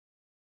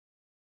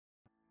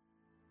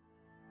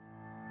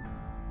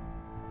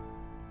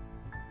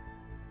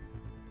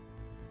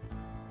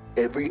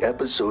Every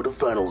episode of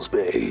Final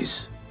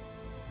Space.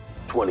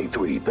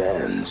 23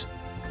 fans.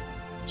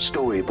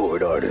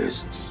 Storyboard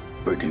artists,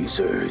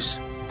 producers,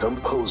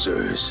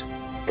 composers,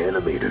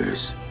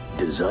 animators,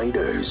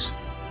 designers,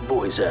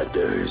 voice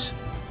actors.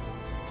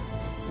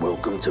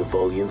 Welcome to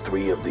Volume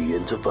 3 of the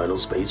Into Final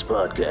Space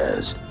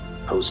podcast,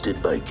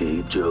 hosted by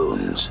Gabe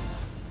Jones.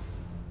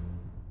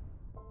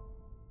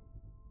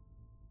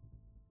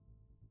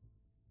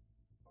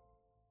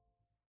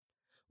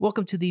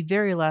 Welcome to the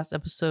very last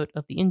episode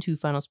of the Into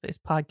Final Space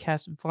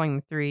podcast,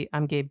 Volume 3.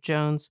 I'm Gabe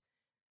Jones.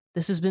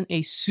 This has been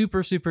a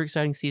super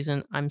exciting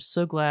season. I'm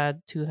so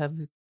glad to have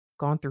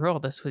gone through all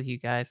this with you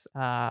guys.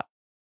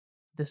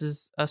 This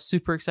is a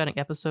super exciting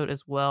episode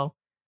as well.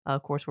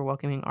 Of course, we're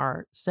welcoming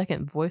our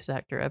second voice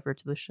actor ever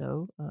to the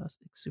show.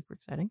 Super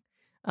exciting.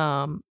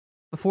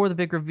 Before the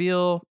big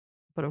reveal,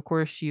 but of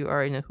course you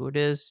already know who it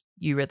is.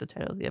 You read the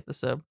title of the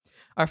episode.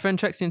 Our friend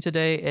Trexian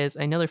today is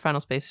another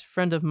Final Space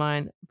friend of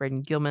mine,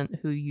 Braden Gilman,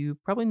 who you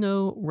probably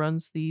know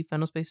runs the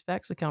Final Space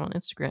Facts account on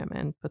Instagram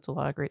and puts a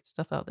lot of great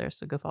stuff out there,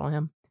 so go follow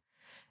him.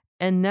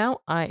 And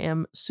now I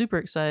am super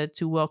excited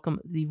to welcome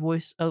the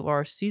voice of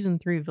our Season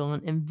 3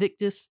 villain,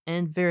 Invictus,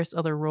 and various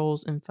other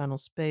roles in Final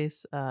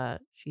Space.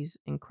 She's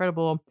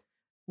incredible,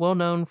 well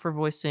known for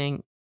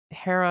voicing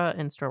Hera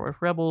in Star Wars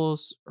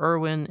Rebels,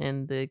 Erwin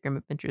in The Grim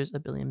Adventures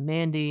of Billy and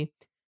Mandy,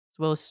 as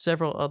well as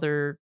several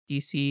other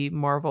DC,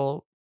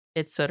 Marvel,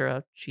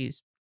 etc.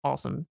 She's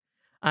awesome.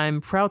 I'm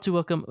proud to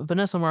welcome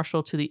Vanessa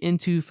Marshall to the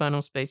Into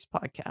Final Space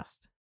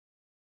podcast.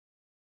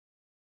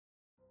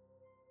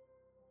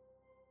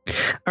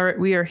 All right,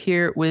 we are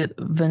here with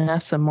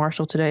Vanessa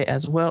Marshall today,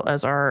 as well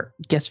as our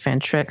guest fan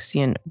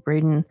Trexian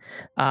Braden.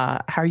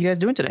 How are you guys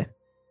doing today?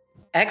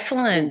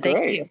 Excellent,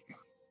 thank you.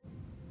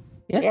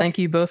 Yeah, thank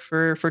you both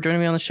for joining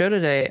me on the show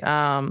today.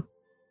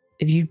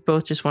 If you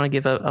both just want to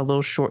give a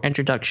little short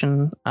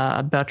introduction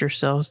about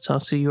yourselves, tell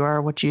us who you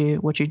are, what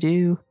you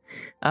do.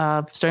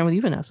 Starting with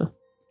you, Vanessa.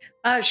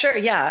 Sure,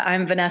 yeah.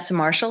 I'm Vanessa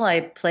Marshall.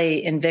 I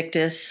play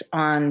Invictus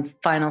on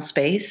Final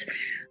Space.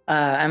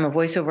 I'm a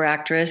voiceover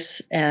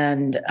actress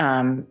and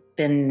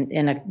been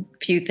in a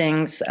few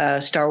things,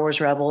 Star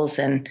Wars Rebels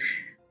and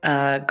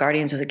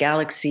Guardians of the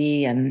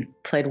Galaxy, and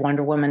played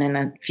Wonder Woman in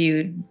a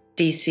few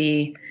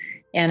DC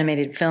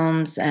animated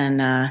films.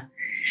 And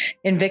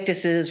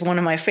Invictus is one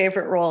of my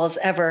favorite roles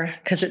ever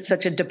because it's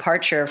such a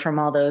departure from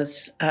all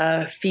those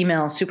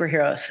female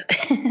superheroes.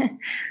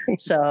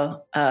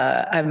 So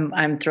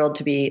I'm thrilled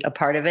to be a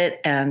part of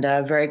it, and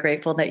very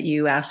grateful that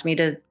you asked me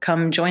to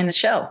come join the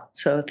show.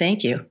 So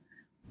thank you.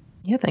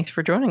 Yeah, thanks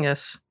for joining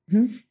us.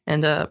 Mm-hmm.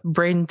 And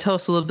Braden, tell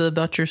us a little bit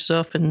about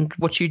yourself and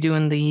what you do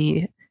in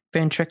the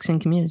Van Trexian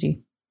community.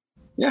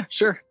 Yeah,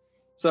 sure.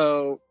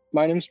 So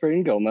my name is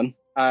Braden Gilman.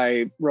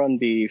 I run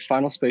the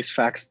Final Space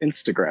Facts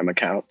Instagram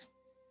account.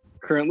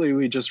 Currently,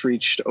 we just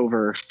reached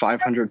over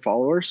 500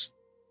 followers,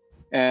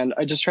 and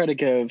I just try to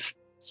give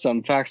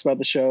some facts about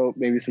the show,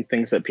 maybe some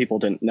things that people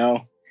didn't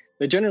know.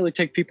 They generally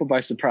take people by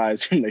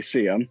surprise when they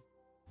see them,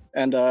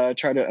 and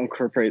try to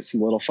incorporate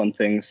some little fun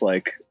things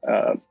like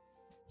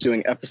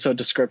doing episode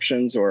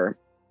descriptions or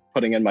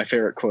putting in my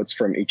favorite quotes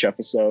from each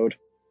episode,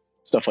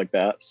 stuff like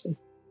that. So,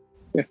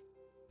 yeah.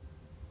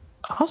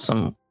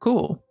 Awesome.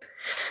 Cool.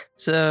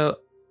 So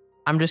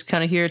I'm just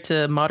kind of here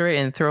to moderate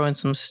and throw in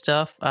some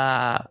stuff.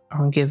 I'm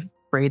going to give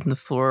Braden the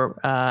floor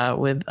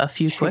with a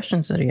few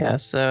questions that he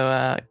has.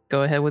 So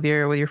go ahead with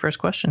your first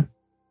question.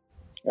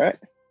 All right.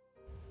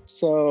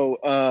 So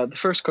the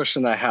first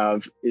question I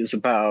have is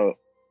about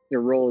your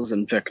role as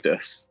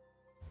Invictus.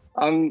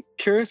 I'm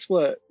curious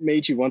what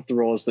made you want the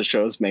role as the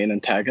show's main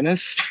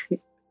antagonist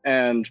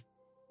and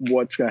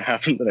what's going to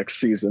happen the next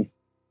season,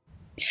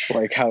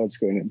 like how it's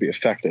going to be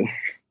affected.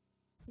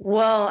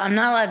 Well, I'm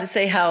not allowed to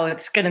say how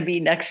it's going to be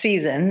next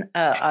season,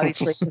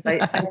 obviously,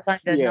 because I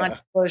signed a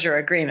non-disclosure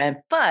agreement.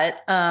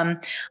 But I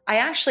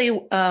actually,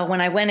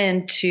 when I went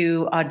in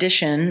to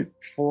audition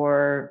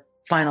for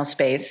Final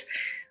Space,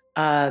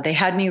 they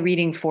had me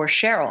reading for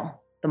Cheryl,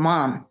 the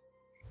mom.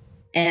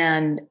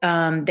 And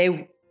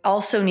they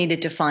also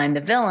needed to find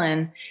the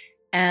villain.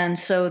 And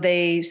so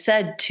they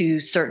said to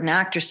certain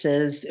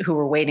actresses who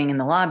were waiting in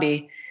the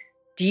lobby,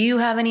 do you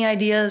have any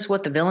ideas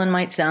what the villain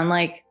might sound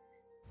like?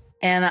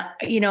 And,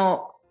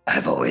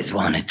 I've always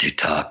wanted to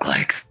talk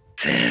like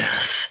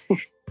this.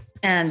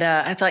 And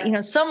I thought,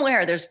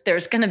 somewhere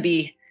there's going to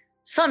be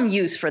some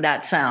use for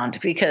that sound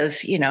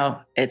because,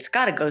 it's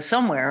got to go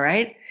somewhere,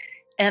 right?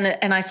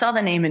 And I saw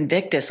the name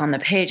Invictus on the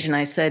page and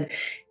I said,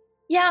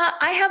 yeah,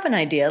 I have an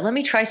idea. Let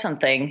me try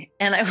something.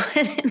 And I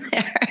went in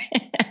there.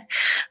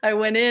 I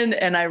went in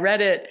and I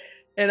read it.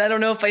 And I don't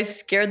know if I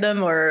scared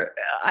them or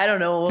I don't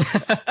know.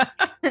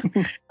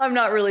 I'm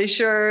not really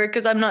sure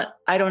because I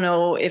don't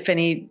know if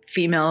any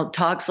female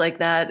talks like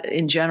that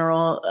in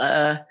general,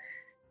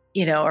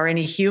 or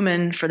any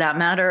human for that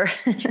matter.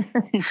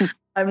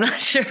 I'm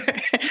not sure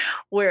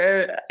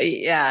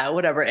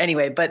whatever.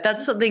 Anyway, but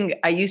that's something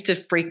I used to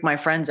freak my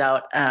friends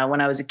out. When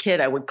I was a kid,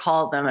 I would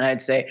call them and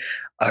I'd say,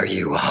 are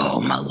you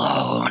home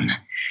alone?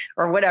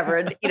 Or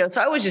whatever.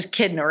 So I was just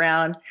kidding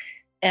around.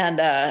 And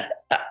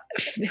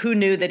who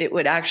knew that it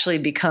would actually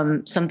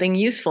become something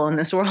useful in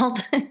this world?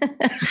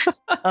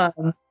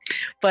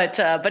 But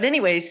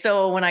anyway,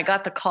 so when I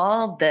got the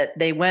call that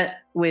they went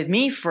with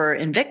me for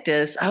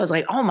Invictus, I was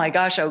like, oh my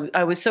gosh,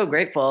 I was so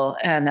grateful.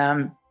 And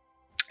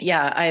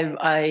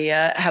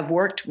I have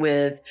worked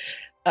with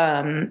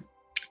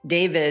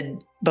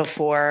David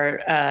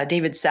before.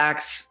 David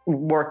Sachs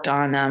worked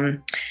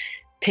on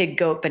Pig,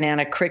 Goat,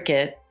 Banana,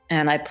 Cricket,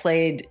 and I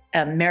played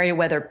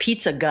Merriweather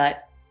Pizza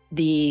Gut,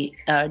 the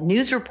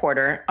news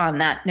reporter on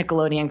that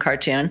Nickelodeon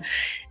cartoon.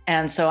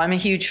 And so I'm a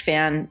huge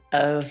fan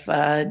of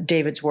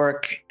David's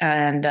work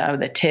and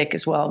the Tick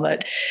as well.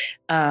 But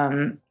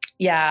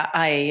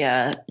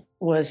I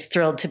was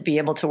thrilled to be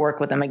able to work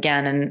with him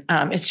again.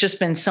 And it's just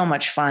been so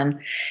much fun.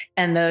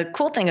 And the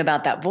cool thing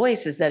about that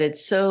voice is that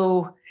it's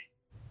so,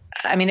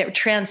 I mean, it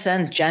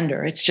transcends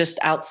gender. It's just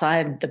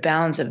outside the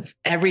bounds of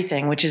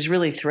everything, which is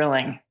really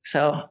thrilling.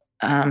 So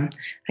I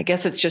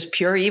guess it's just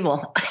pure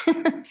evil.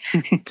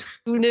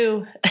 Who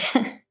knew?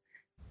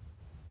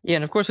 Yeah,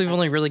 and of course we've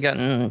only really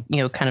gotten,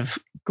 kind of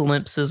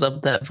glimpses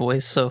of that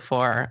voice so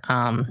far,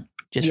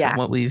 just from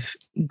what we've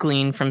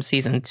gleaned from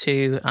season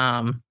 2.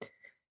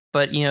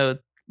 But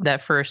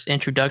that first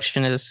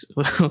introduction is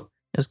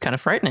kind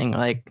of frightening.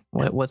 Like,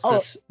 what's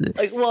this?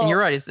 And you're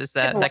right. Is this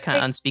that kind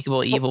of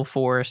unspeakable evil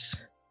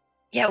force?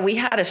 Yeah, we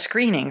had a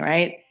screening,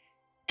 right?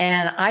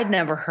 And I'd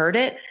never heard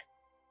it,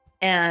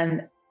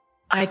 and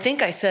I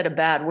think I said a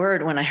bad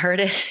word when I heard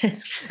it.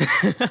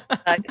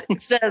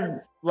 It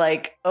said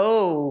like,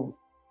 oh,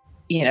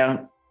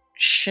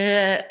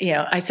 shit,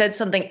 I said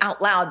something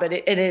out loud, but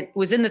it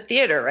was in the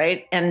theater,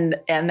 right? And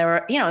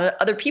there were,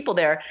 other people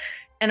there.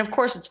 And of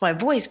course it's my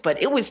voice,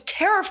 but it was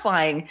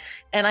terrifying.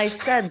 And I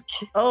said,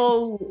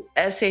 oh,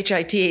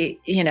 SHIT,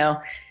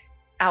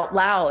 out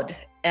loud.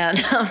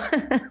 And,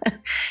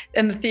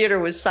 and the theater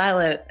was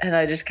silent. And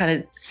I just kind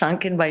of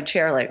sunk in my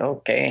chair like,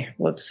 okay,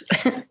 whoops.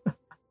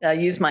 I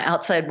used my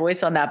outside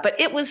voice on that, but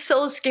it was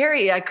so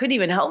scary. I couldn't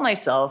even help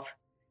myself.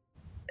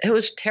 It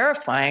was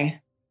terrifying.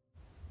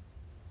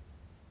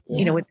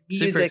 With the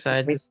music. Super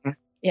excited.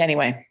 Yeah,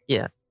 anyway.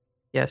 Yeah,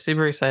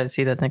 super excited to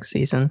see that next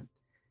season.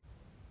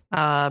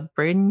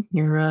 Braden,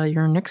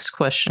 your next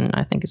question,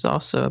 I think, is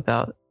also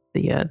about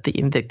the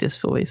Invictus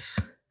voice.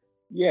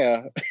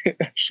 Yeah,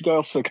 I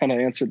also kind of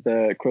answered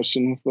the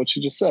question with what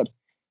you just said.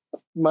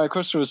 My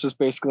question was just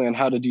basically on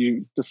how did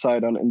you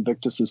decide on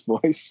Invictus's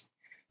voice?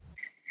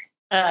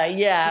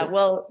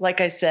 Well,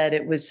 like I said,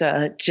 it was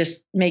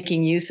just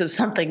making use of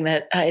something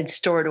that I had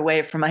stored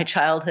away from my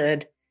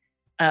childhood.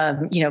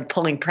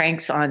 Pulling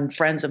pranks on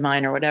friends of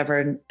mine or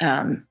whatever.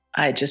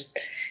 I just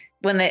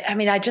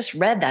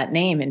read that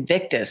name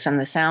Invictus and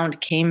the sound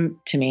came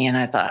to me and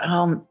I thought,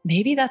 oh,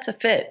 maybe that's a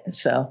fit.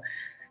 So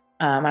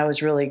I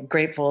was really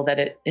grateful that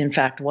it in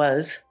fact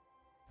was.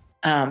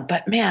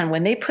 But man,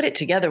 when they put it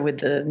together with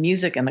the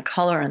music and the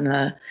color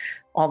and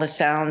all the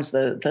sounds,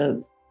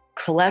 the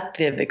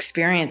collective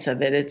experience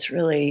of it, it's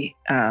really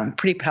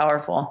pretty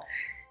powerful.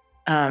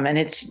 And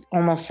it's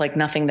almost like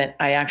nothing that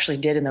I actually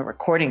did in the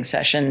recording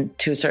session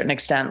to a certain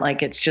extent.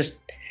 Like it's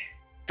just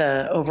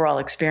the overall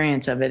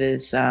experience of it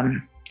is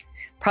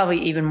probably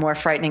even more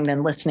frightening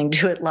than listening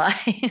to it live.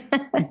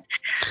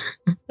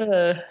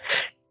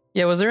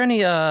 Yeah. Was there any,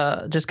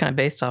 just kind of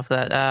based off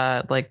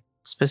that, like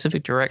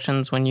specific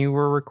directions when you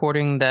were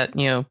recording that,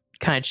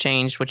 kind of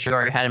changed what you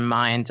already had in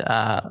mind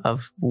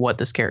of what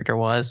this character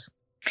was?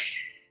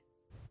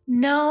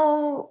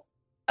 No,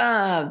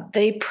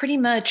 they pretty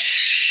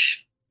much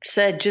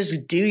said,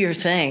 just do your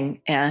thing.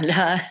 And,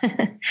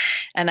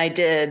 and I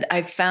did.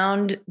 I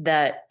found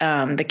that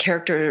the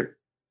character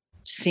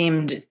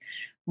seemed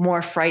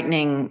more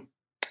frightening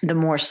the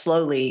more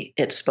slowly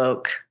it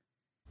spoke.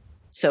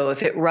 So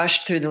if it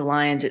rushed through the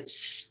lines, it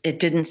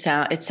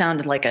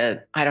sounded like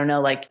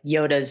like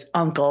Yoda's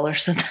uncle or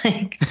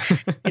something,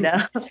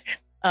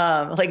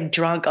 like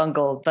drunk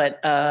uncle.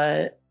 But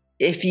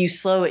if you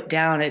slow it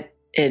down, it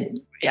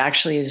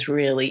actually is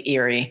really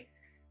eerie.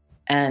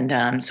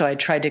 And so I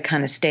tried to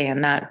kind of stay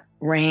in that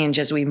range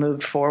as we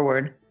moved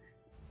forward.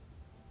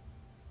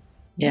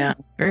 Yeah.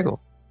 Very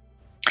cool.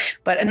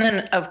 And then,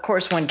 of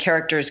course, when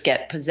characters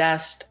get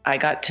possessed, I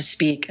got to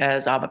speak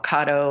as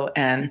Avocado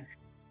and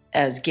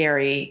as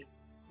Gary.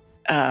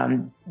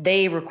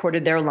 They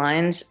recorded their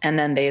lines and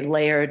then they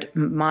layered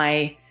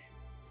my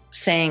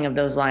saying of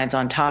those lines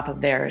on top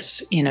of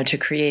theirs, to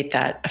create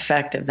that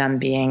effect of them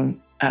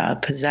being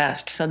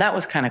possessed. So that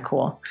was kind of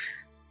cool.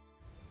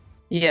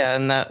 Yeah,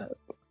 and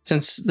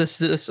since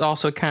this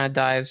also kind of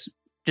dives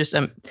just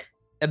a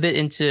bit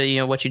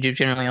into what you do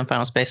generally on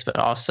Final Space, but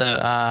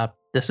also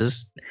this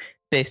is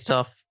based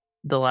off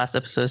the last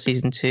episode of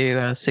season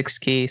 2, Sixth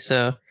Key.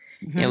 So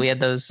we had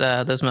those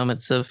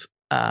moments of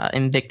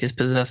Invictus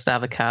possessed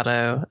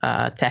Avocado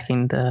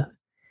attacking the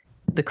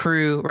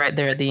crew right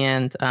there at the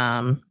end.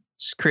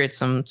 Just create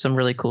some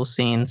really cool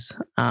scenes,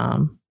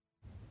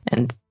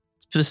 and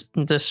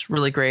just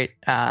really great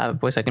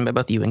voice acting by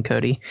both you and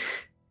Cody.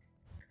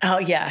 Oh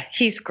yeah,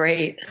 he's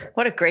great.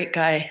 What a great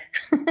guy.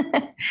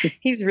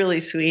 He's really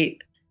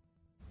sweet.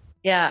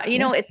 Yeah,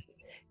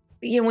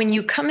 when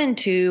you come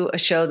into a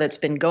show that's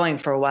been going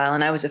for a while,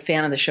 and I was a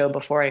fan of the show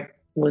before I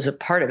was a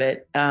part of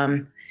it,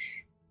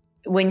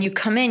 when you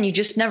come in, you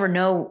just never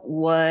know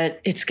what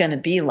it's going to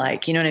be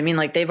like. You know what I mean?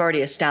 Like they've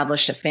already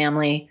established a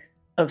family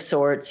of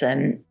sorts,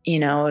 and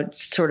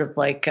it's sort of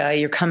like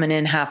you're coming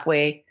in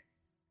halfway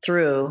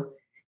through,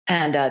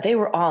 and they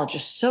were all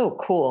just so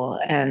cool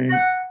and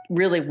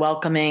really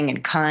welcoming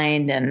and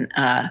kind and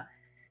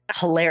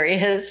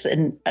hilarious.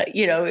 And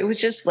it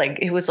was just like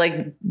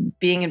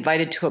being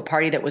invited to a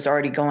party that was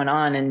already going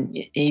on, and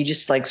you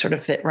just like sort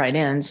of fit right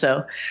in.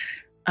 So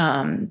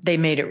they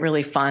made it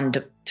really fun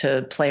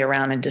to play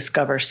around and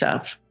discover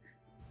stuff.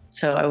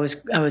 So I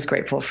was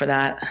grateful for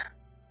that.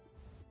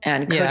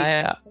 And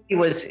Cody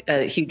was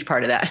a huge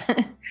part of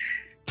that.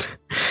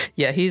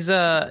 Yeah, he's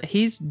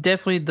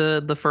definitely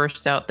the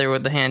first out there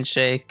with the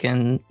handshake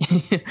and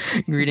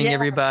greeting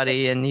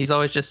everybody, and he's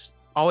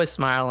always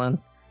smiling.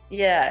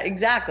 Yeah,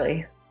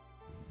 exactly.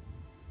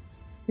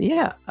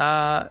 Yeah.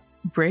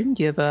 Braden,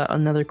 do you have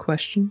another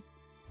question?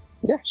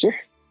 Yeah, sure.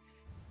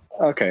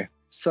 Okay,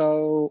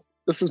 so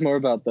this is more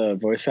about the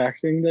voice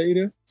acting that you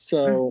do.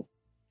 So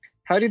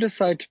how do you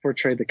decide to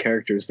portray the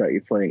characters that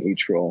you play in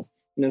each role?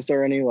 And is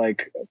there any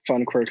like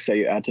fun quirks that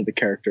you add to the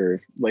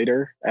character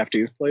later after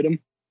you've played them?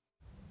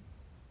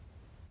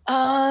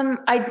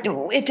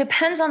 It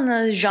depends on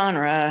the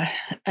genre.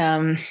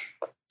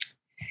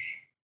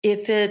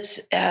 If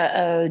it's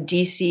a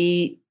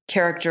DC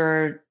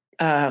character,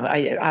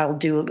 I'll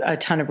do a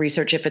ton of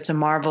research. If it's a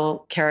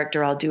Marvel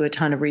character, I'll do a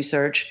ton of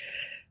research.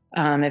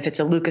 If it's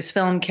a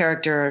Lucasfilm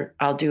character,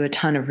 I'll do a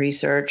ton of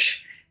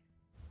research.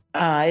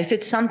 If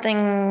it's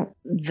something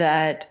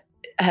that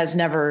has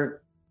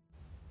never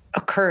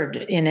occurred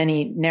in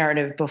any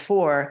narrative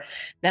before,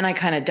 then I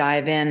kind of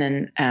dive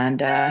in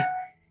and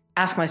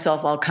ask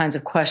myself all kinds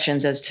of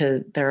questions as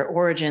to their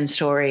origin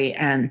story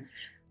and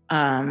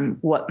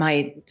what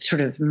might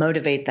sort of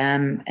motivate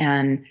them,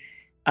 and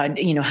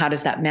how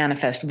does that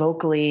manifest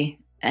vocally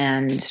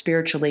and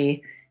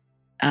spiritually,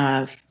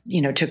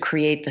 to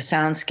create the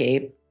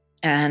soundscape.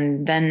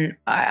 And then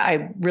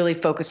I really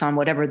focus on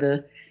whatever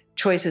the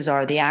choices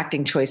are, the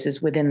acting choices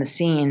within the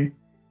scene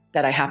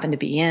that I happen to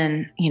be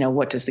in.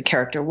 What does the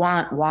character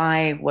want?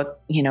 Why?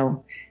 What?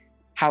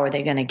 How are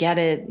they going to get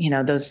it?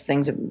 Those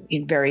things are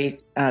very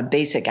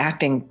basic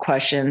acting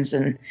questions,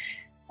 and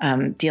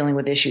dealing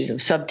with issues of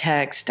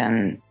subtext.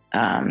 And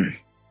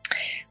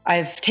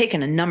I've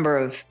taken a number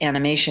of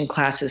animation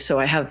classes,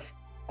 so I have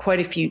quite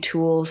a few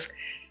tools.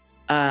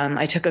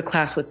 I took a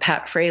class with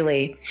Pat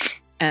Fraley,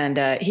 and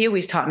he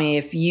always taught me,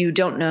 if you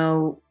don't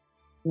know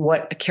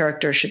what a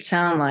character should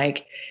sound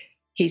like,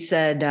 he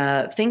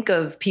said, think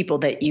of people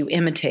that you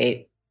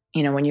imitate.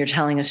 When you're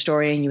telling a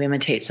story and you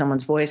imitate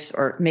someone's voice,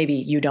 or maybe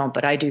you don't,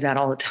 but I do that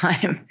all the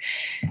time.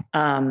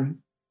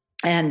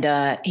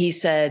 And he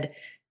said,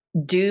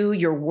 do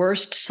your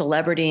worst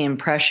celebrity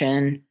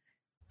impression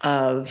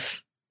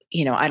of,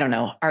 I don't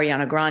know,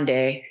 Ariana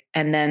Grande,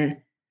 and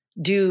then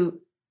do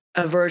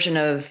a version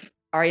of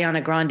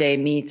Ariana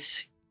Grande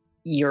meets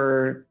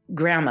your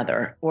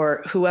grandmother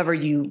or whoever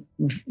you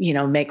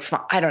make fun.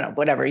 I don't know,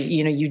 whatever,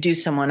 you do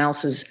someone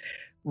else's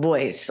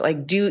voice.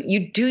 Like do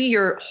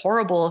your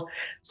horrible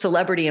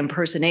celebrity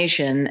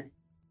impersonation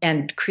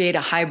and create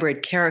a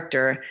hybrid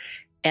character,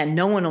 and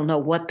no one will know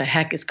what the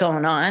heck is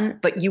going on,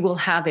 but you will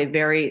have a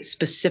very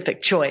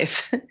specific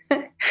choice.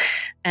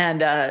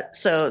 And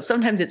so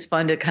sometimes it's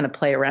fun to kind of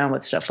play around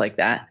with stuff like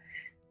that.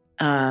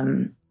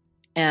 And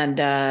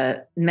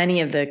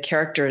many of the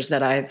characters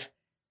that I've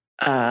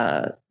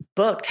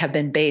booked have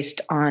been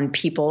based on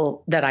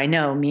people that I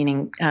know,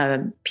 meaning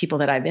people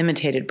that I've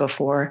imitated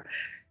before.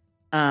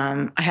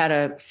 I had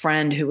a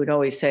friend who would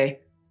always say,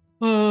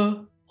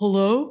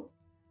 hello?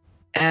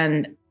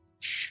 And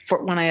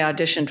when I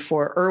auditioned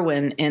for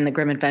Irwin in The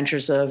Grim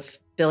Adventures of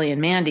Billy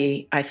and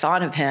Mandy, I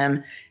thought of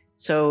him.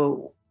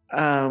 So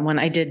when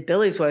I did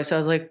Billy's voice, I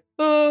was like,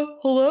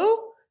 hello?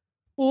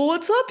 Well,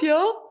 what's up,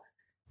 yo?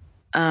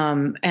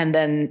 And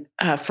then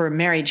for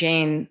Mary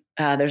Jane,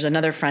 there's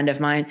another friend of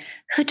mine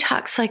who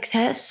talks like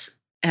this.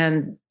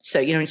 And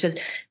so, he says,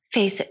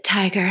 face it,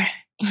 Tiger,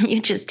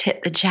 you just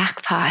hit the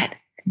jackpot.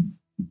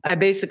 I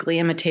basically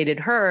imitated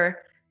her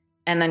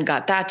and then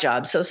got that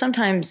job. So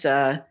sometimes,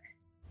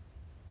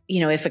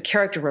 if a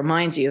character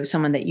reminds you of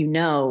someone that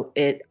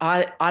it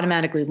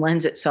automatically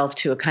lends itself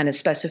to a kind of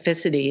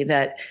specificity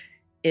that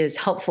is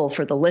helpful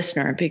for the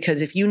listener.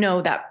 Because if you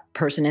know that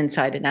person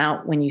inside and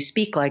out, when you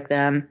speak like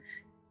them,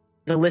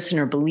 the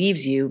listener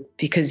believes you,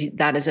 because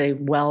that is a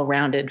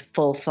well-rounded,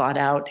 full thought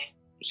out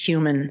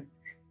human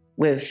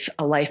with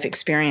a life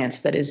experience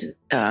that is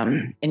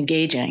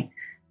engaging.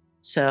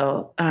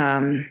 So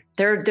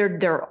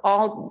there are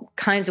all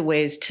kinds of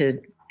ways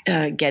to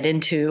get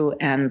into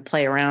and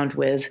play around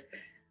with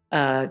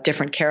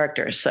different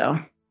characters. So,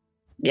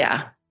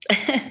 yeah.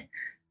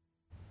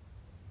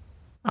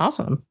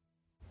 Awesome.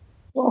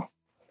 Well,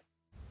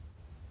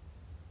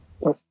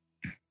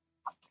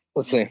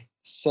 let's see.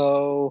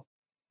 So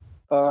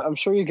I'm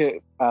sure you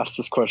get asked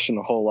this question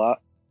a whole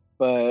lot,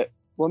 but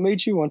what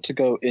made you want to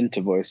go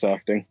into voice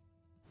acting?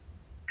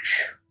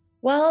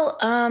 Well,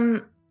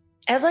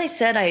 as I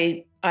said,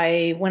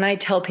 I when I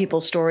tell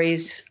people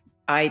stories,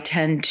 I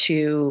tend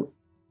to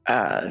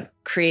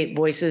create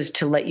voices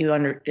to let you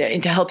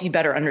to help you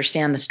better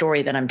understand the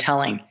story that I'm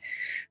telling.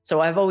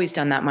 So I've always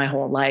done that my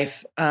whole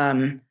life.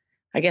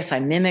 I guess I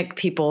mimic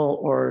people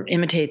or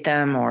imitate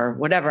them or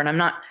whatever,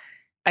 and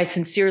I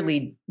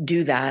sincerely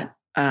do that.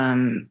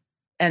 And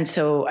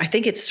so I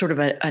think it's sort of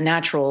a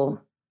natural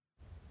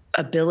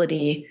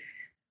ability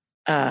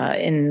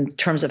in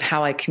terms of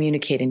how I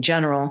communicate in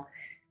general.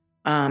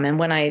 And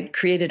when I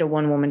created a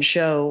one-woman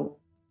show,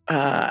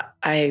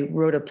 I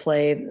wrote a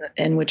play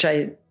in which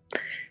I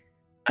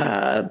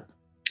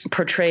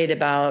portrayed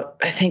about,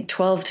 I think,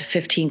 12 to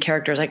 15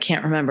 characters. I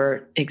can't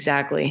remember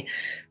exactly,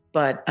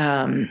 but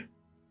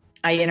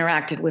I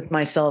interacted with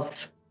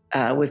myself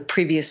with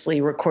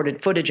previously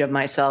recorded footage of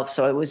myself,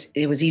 so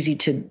it was easy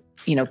to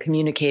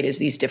communicate as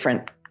these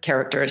different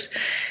characters.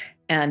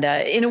 And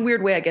in a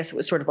weird way, I guess it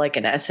was sort of like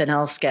an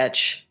SNL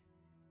sketch.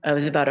 It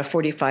was about a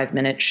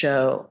 45-minute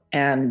show,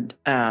 and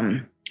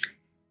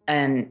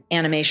an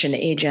animation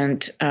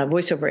agent,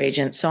 voiceover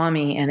agent, saw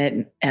me in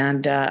it,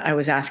 and I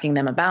was asking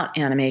them about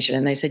animation,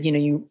 and they said,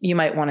 you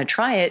might want to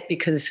try it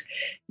because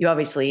you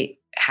obviously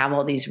have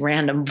all these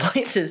random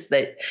voices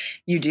that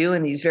you do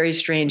and these very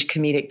strange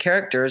comedic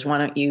characters. Why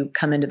don't you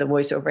come into the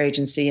voiceover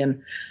agency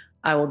and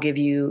I will give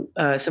you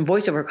some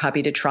voiceover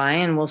copy to try,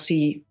 and we'll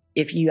see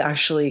if you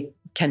actually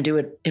can do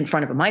it in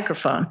front of a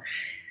microphone.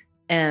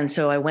 And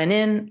so I went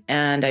in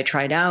and I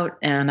tried out,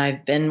 and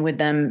I've been with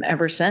them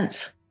ever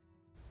since.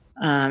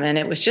 And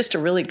it was just a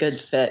really good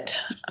fit.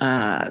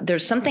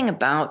 There's something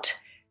about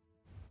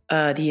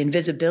the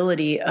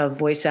invisibility of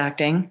voice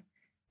acting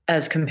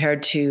as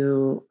compared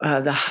to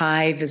the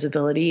high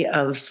visibility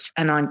of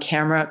an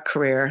on-camera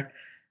career.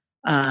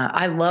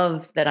 I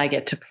love that I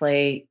get to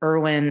play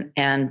Irwin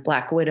and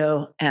Black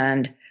Widow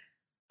and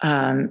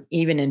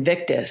even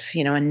Invictus,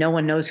 and no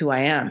one knows who I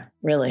am,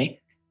 really.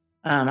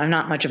 I'm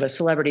not much of a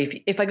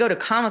celebrity. If I go to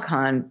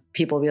Comic-Con,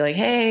 people will be like,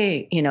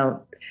 hey,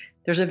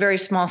 there's a very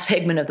small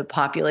segment of the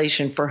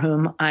population for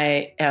whom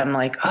I am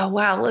like, oh,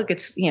 wow, look,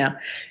 it's,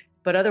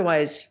 but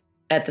otherwise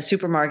at the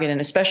supermarket,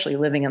 and especially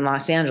living in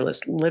Los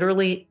Angeles,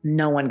 literally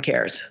no one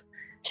cares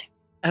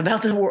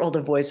about the world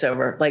of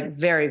voiceover, like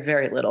very,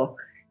 very little.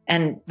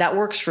 And that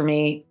works for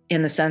me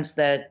in the sense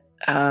that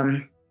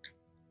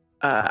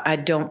I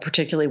don't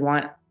particularly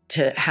want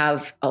to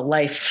have a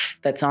life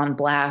that's on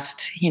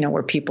blast,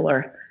 where people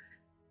are,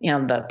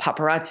 the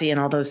paparazzi and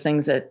all those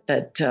things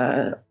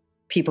that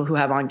people who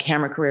have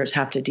on-camera careers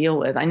have to deal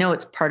with. I know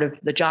it's part of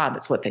the job.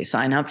 It's what they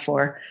sign up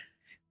for.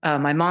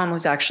 My mom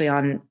was actually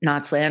on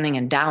Knots Landing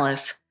in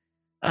Dallas,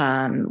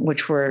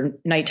 which were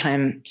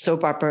nighttime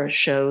soap opera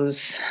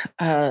shows,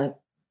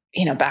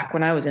 back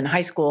when I was in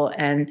high school.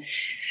 And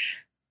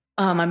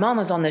my mom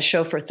was on this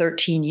show for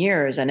 13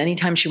 years. And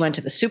anytime she went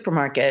to the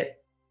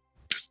supermarket,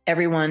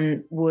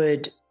 everyone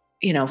would,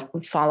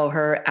 follow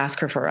her, ask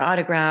her for her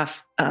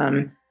autograph.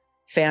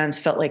 Fans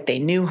felt like they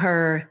knew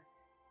her.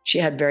 She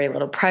had very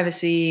little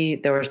privacy.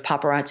 There was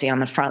paparazzi on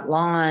the front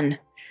lawn.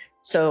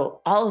 So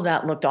all of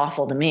that looked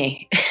awful to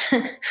me.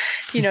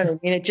 You know what I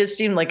mean? It just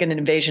seemed like an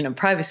invasion of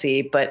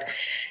privacy. But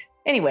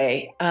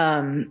anyway,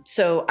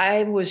 so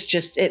I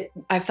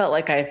felt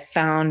like I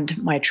found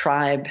my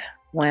tribe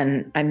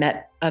when I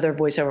met other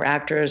voiceover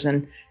actors,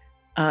 and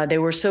they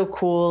were so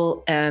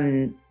cool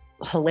and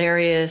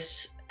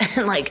hilarious.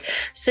 And like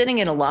sitting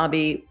in a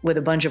lobby with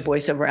a bunch of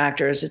voiceover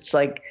actors, it's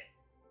like,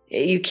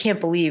 you can't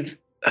believe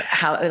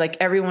how, like,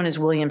 everyone is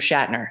William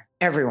Shatner.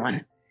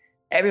 Everyone,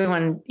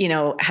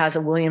 has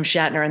a William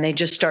Shatner, and they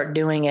just start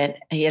doing it,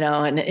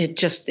 and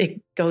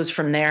it goes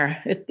from there.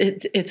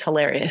 It's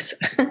hilarious.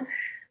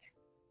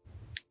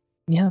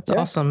 Yeah, that's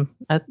awesome.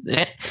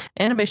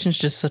 Animation is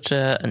just such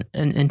an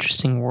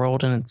interesting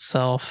world in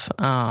itself.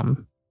 I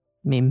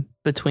mean,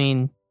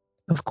 between,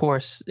 of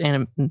course,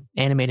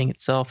 animating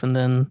itself and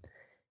then,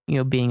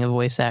 being a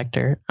voice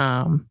actor,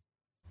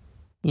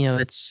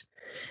 it's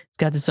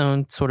got its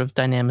own sort of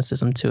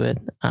dynamicism to it.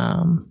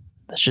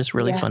 That's just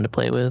really fun to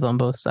play with on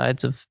both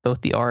sides of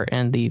both the art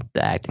and the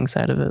acting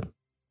side of it.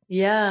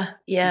 Yeah,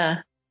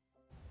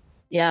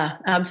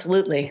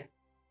 absolutely.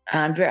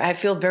 I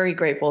feel very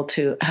grateful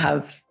to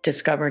have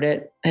discovered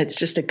it. It's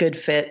just a good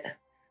fit.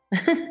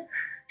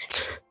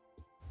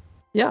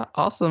 Yeah,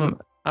 awesome.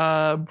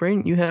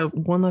 Brain, you have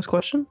one last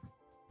question?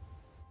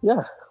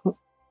 Yeah. All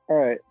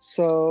right.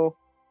 So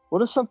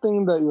what is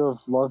something that you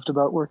have loved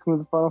about working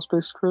with the Final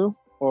Space crew,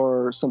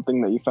 or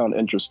something that you found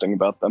interesting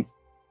about them?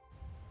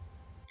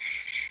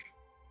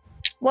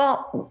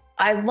 Well,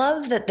 I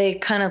love that they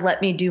kind of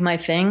let me do my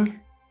thing.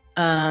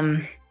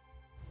 Obviously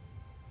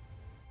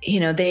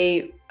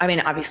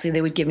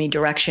they would give me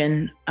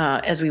direction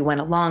as we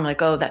went along,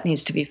 like, oh, that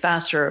needs to be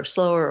faster or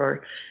slower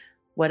or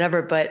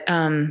whatever. But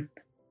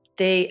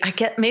I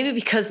get, maybe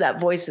because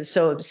that voice is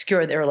so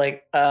obscure, they were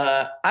like,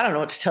 I don't know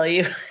what to tell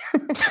you.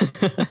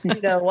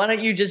 Why don't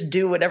you just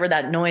do whatever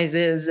that noise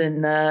is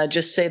and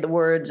just say the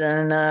words,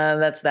 and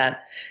that's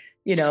that.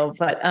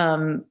 But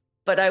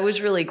I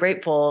was really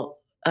grateful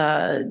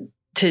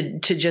to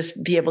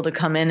just be able to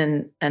come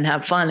in and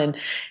have fun. And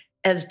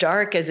as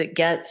dark as it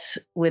gets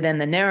within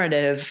the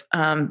narrative,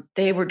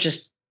 they were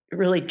just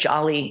really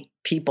jolly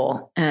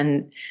people.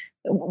 And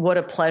what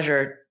a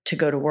pleasure to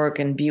go to work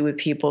and be with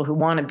people who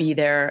want to be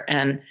there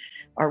and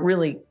are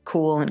really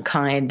cool and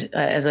kind,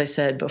 as I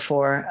said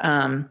before.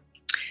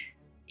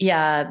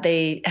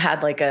 They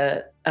had like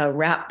a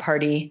wrap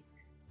party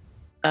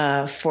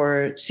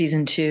for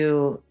season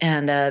 2,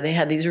 and they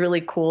had these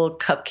really cool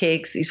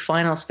cupcakes, these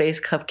Final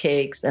Space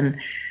cupcakes, and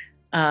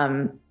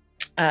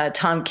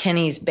Tom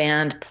Kenny's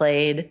band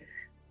played,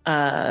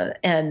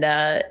 and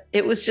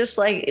it was just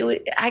like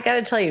I got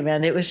to tell you,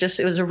 man, it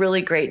was a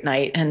really great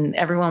night, and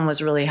everyone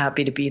was really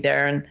happy to be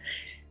there.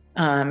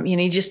 And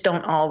you just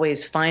don't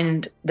always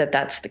find that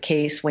that's the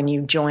case when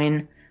you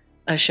join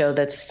a show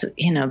that's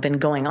been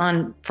going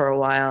on for a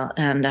while,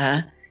 and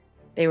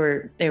they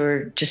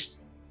were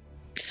just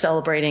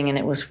celebrating, and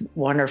it was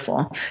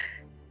wonderful.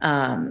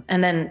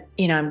 And then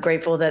I'm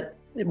grateful that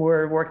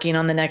we're working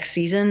on the next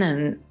season,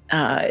 and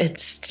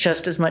it's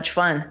just as much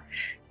fun.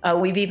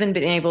 We've even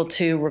been able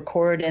to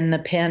record in the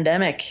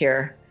pandemic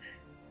here.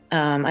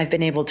 I've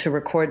been able to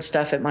record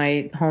stuff at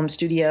my home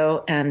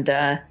studio, and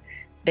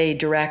they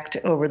direct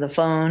over the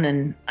phone,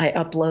 and I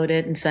upload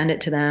it and send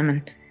it to them.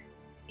 And,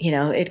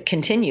 it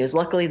continues.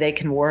 Luckily, they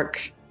can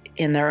work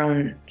in their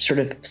own sort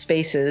of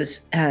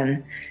spaces,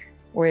 and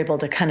we're able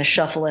to kind of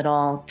shuffle it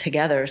all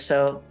together.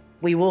 So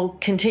we will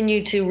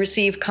continue to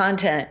receive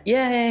content.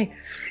 Yay.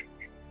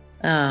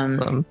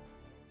 Awesome.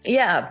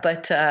 Yeah,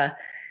 but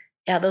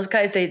those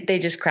guys, they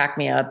just crack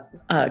me up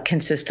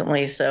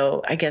consistently.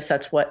 So I guess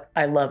that's what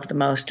I love the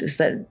most, is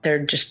that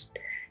they're just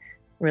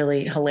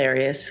really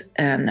hilarious,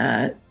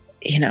 and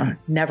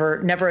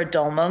never a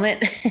dull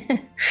moment.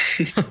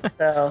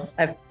 So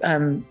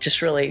I'm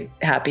just really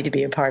happy to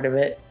be a part of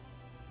it.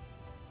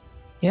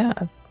 Yeah.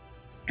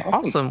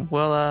 Awesome.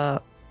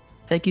 Well,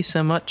 thank you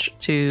so much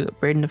to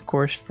Braden, of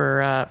course,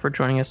 for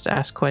joining us to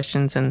ask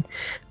questions, and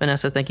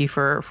Vanessa, thank you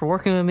for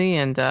working with me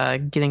and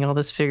getting all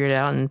this figured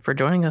out, and for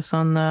joining us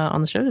on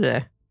the show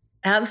today.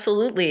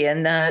 Absolutely,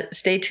 and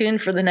stay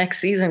tuned for the next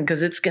season,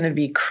 because it's going to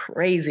be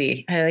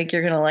crazy. I think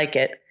you're going to like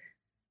it.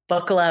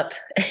 Buckle up.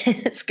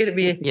 It's going to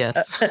be a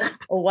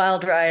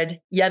wild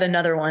ride. Yet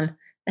another one.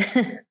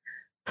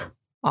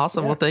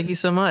 Awesome. Yeah. Well, thank you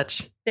so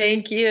much.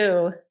 Thank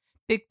you.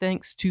 Big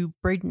thanks to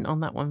Braden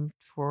on that one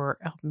for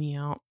helping me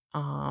out.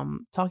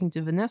 Talking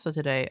to Vanessa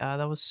today.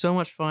 That was so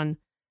much fun.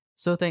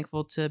 So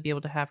thankful to be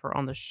able to have her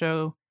on the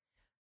show.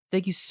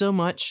 Thank you so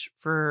much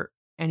for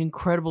an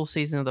incredible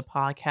season of the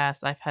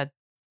podcast. I've had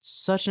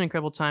such an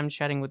incredible time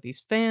chatting with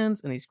these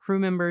fans and these crew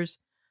members.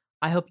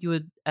 I hope you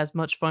had as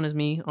much fun as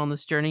me on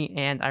this journey,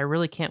 and I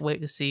really can't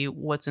wait to see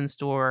what's in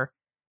store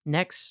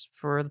next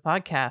for the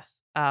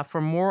podcast.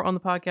 For more on the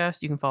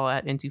podcast, you can follow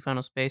at Into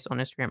Final Space on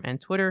Instagram and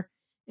Twitter,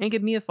 and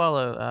give me a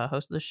follow,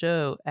 host of the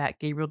show, at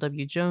Gabriel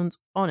W. Jones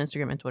on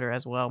Instagram and Twitter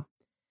as well.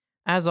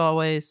 As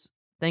always,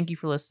 thank you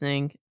for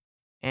listening,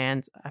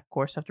 and I, of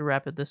course, have to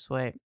wrap it this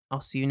way.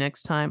 I'll see you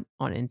next time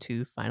on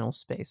Into Final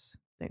Space.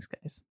 Thanks,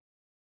 guys.